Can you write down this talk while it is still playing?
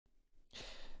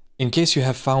In case you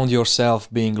have found yourself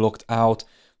being locked out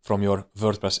from your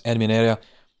WordPress admin area,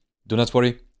 do not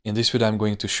worry. In this video, I'm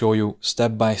going to show you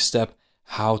step by step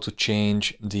how to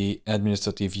change the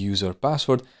administrative user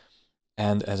password.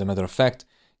 And as a matter of fact,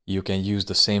 you can use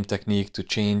the same technique to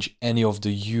change any of the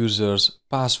user's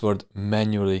password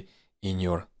manually in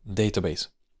your database.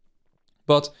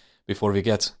 But before we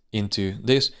get into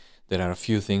this, there are a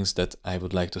few things that I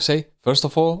would like to say. First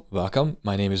of all, welcome.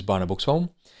 My name is Barnabuxbaum.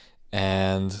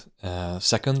 And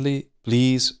secondly,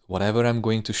 please, whatever I'm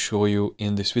going to show you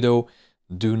in this video,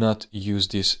 do not use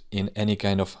this in any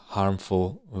kind of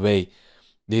harmful way.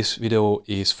 This video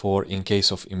is for in case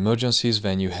of emergencies,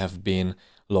 when you have been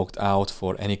locked out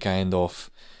for any kind of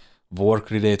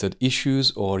work-related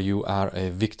issues, or you are a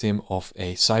victim of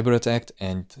a cyber attack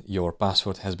and your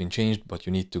password has been changed, but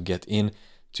you need to get in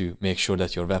to make sure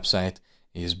that your website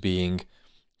is being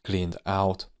cleaned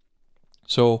out.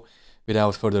 So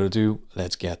without further ado,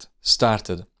 let's get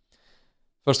started.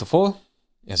 First of all,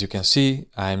 as you can see,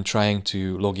 I'm trying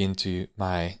to log into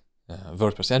my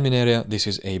WordPress admin area. This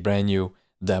is a brand new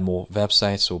demo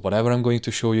website, so whatever I'm going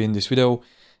to show you in this video,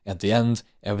 at the end,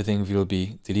 everything will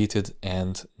be deleted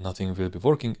and nothing will be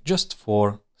working, just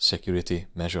for security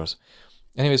measures.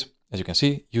 Anyways, as you can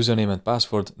see, username and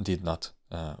password did not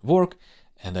work,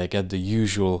 and I get the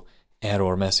usual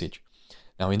error message.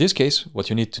 Now in this case, what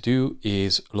you need to do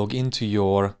is log into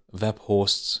your web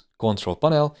host's control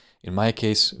panel. In my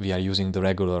case, we are using the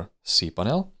regular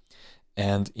cPanel.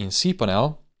 And in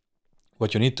cPanel,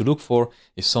 what you need to look for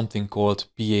is something called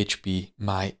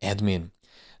phpMyAdmin.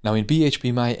 Now in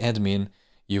phpMyAdmin,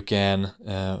 you can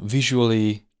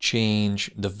visually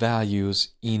change the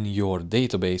values in your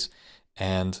database.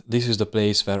 And this is the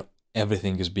place where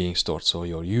everything is being stored. So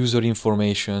your user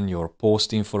information, your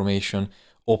post information,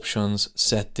 options,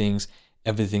 settings,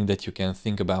 everything that you can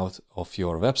think about of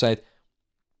your website,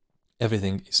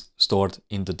 everything is stored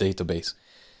in the database.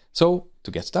 So to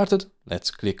get started,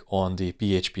 let's click on the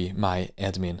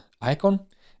phpMyAdmin icon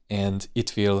and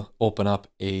it will open up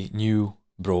a new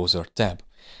browser tab.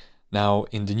 Now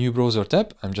in the new browser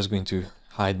tab, I'm just going to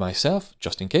hide myself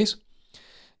just in case.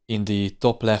 In the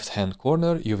top left hand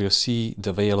corner, you will see the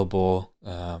available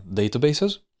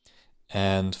databases.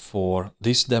 And for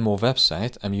this demo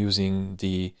website, I'm using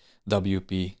the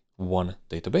WP1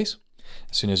 database.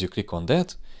 As soon as you click on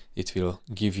that, it will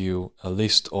give you a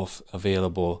list of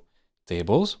available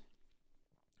tables.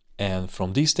 And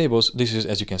from these tables, this is,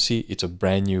 as you can see, it's a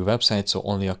brand new website, so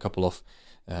only a couple of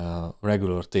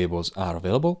regular tables are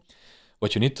available.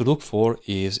 What you need to look for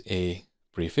is a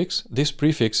prefix. This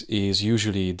prefix is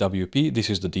usually WP. This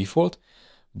is the default.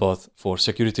 But for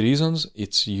security reasons,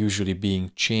 it's usually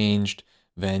being changed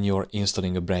when you're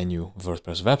installing a brand new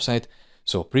WordPress website.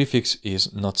 So prefix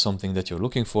is not something that you're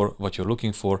looking for. What you're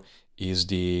looking for is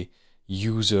the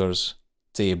users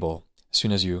table. As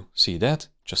soon as you see that,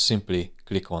 just simply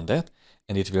click on that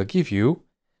and it will give you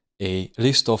a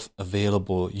list of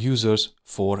available users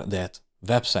for that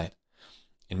website.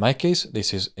 In my case,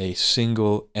 this is a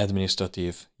single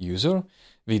administrative user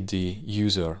with the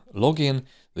user login,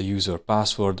 the user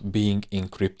password being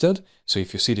encrypted. So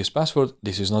if you see this password,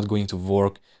 this is not going to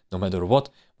work no matter what,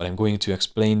 but I'm going to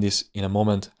explain this in a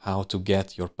moment, how to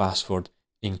get your password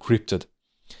encrypted.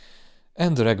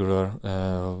 And the regular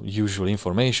usual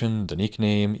information, the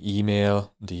nickname,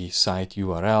 email, the site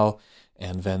URL,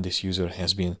 and when this user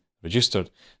has been registered.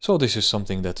 So this is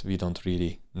something that we don't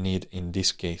really need in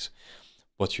this case.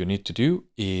 What you need to do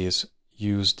is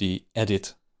use the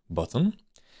edit button.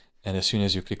 And as soon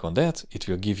as you click on that, it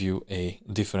will give you a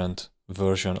different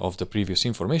version of the previous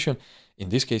information. In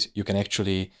this case, you can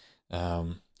actually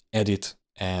edit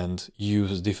and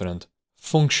use different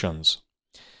functions.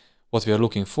 What we are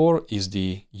looking for is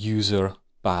the user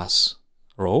pass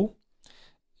row.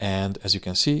 And as you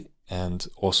can see, and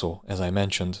also as I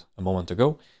mentioned a moment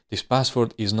ago, this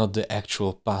password is not the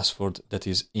actual password that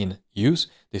is in use.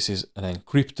 This is an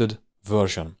encrypted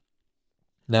version.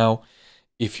 Now,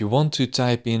 if you want to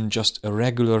type in just a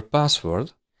regular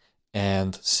password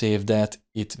and save that,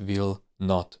 it will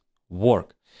not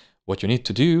work. What you need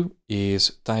to do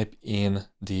is type in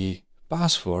the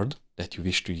password that you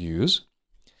wish to use.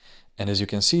 And as you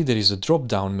can see, there is a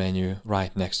drop-down menu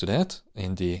right next to that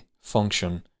in the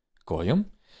function column.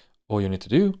 All you need to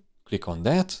do, click on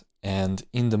that, and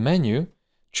in the menu,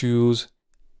 choose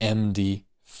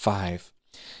MD5.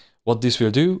 What this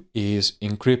will do is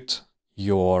encrypt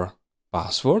your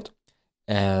password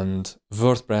and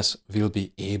WordPress will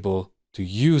be able to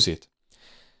use it.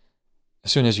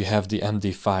 As soon as you have the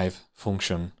MD5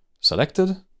 function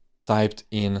selected, typed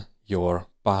in your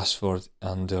password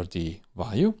under the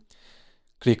value,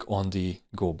 click on the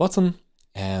Go button,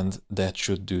 and that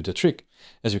should do the trick.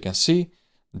 As you can see,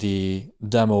 the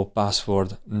demo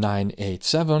password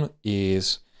 987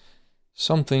 is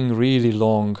something really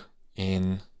long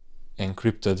in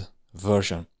encrypted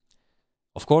version.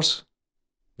 Of course,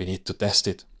 we need to test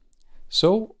it.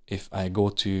 So if I go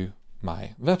to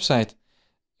my website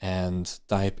and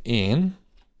type in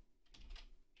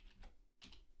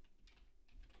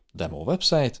demo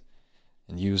website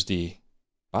and use the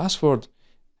password,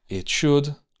 it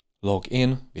should log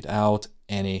in without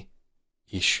any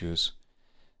issues.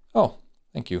 Oh,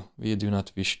 thank you. We do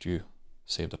not wish to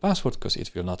save the password because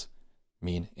it will not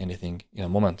mean anything in a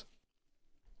moment.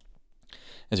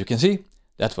 As you can see,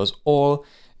 that was all.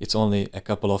 It's only a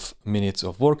couple of minutes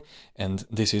of work, and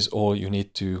this is all you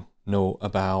need to know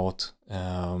about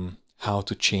how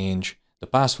to change the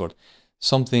password.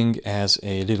 Something as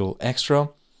a little extra,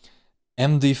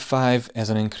 MD5 as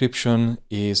an encryption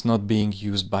is not being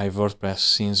used by WordPress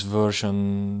since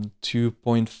version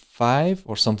 2.5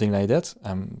 or something like that.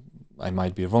 I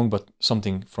might be wrong, but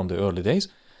something from the early days.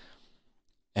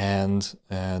 And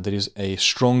there is a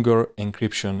stronger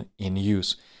encryption in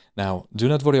use. Now, do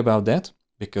not worry about that,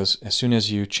 because as soon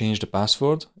as you change the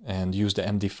password and use the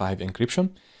MD5 encryption,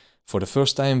 for the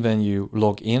first time when you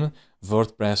log in,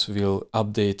 WordPress will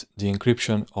update the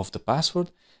encryption of the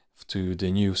password to the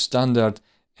new standard,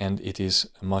 and it is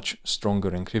a much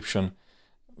stronger encryption.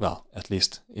 Well, at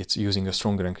least it's using a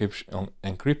stronger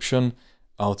encryption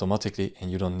automatically,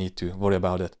 and you don't need to worry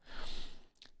about it.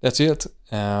 That's it.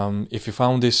 If you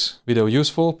found this video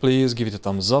useful, please give it a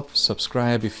thumbs up,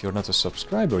 subscribe if you're not a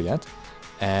subscriber yet,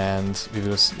 and we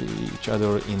will see each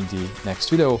other in the next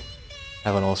video.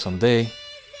 Have an awesome day.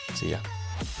 See ya.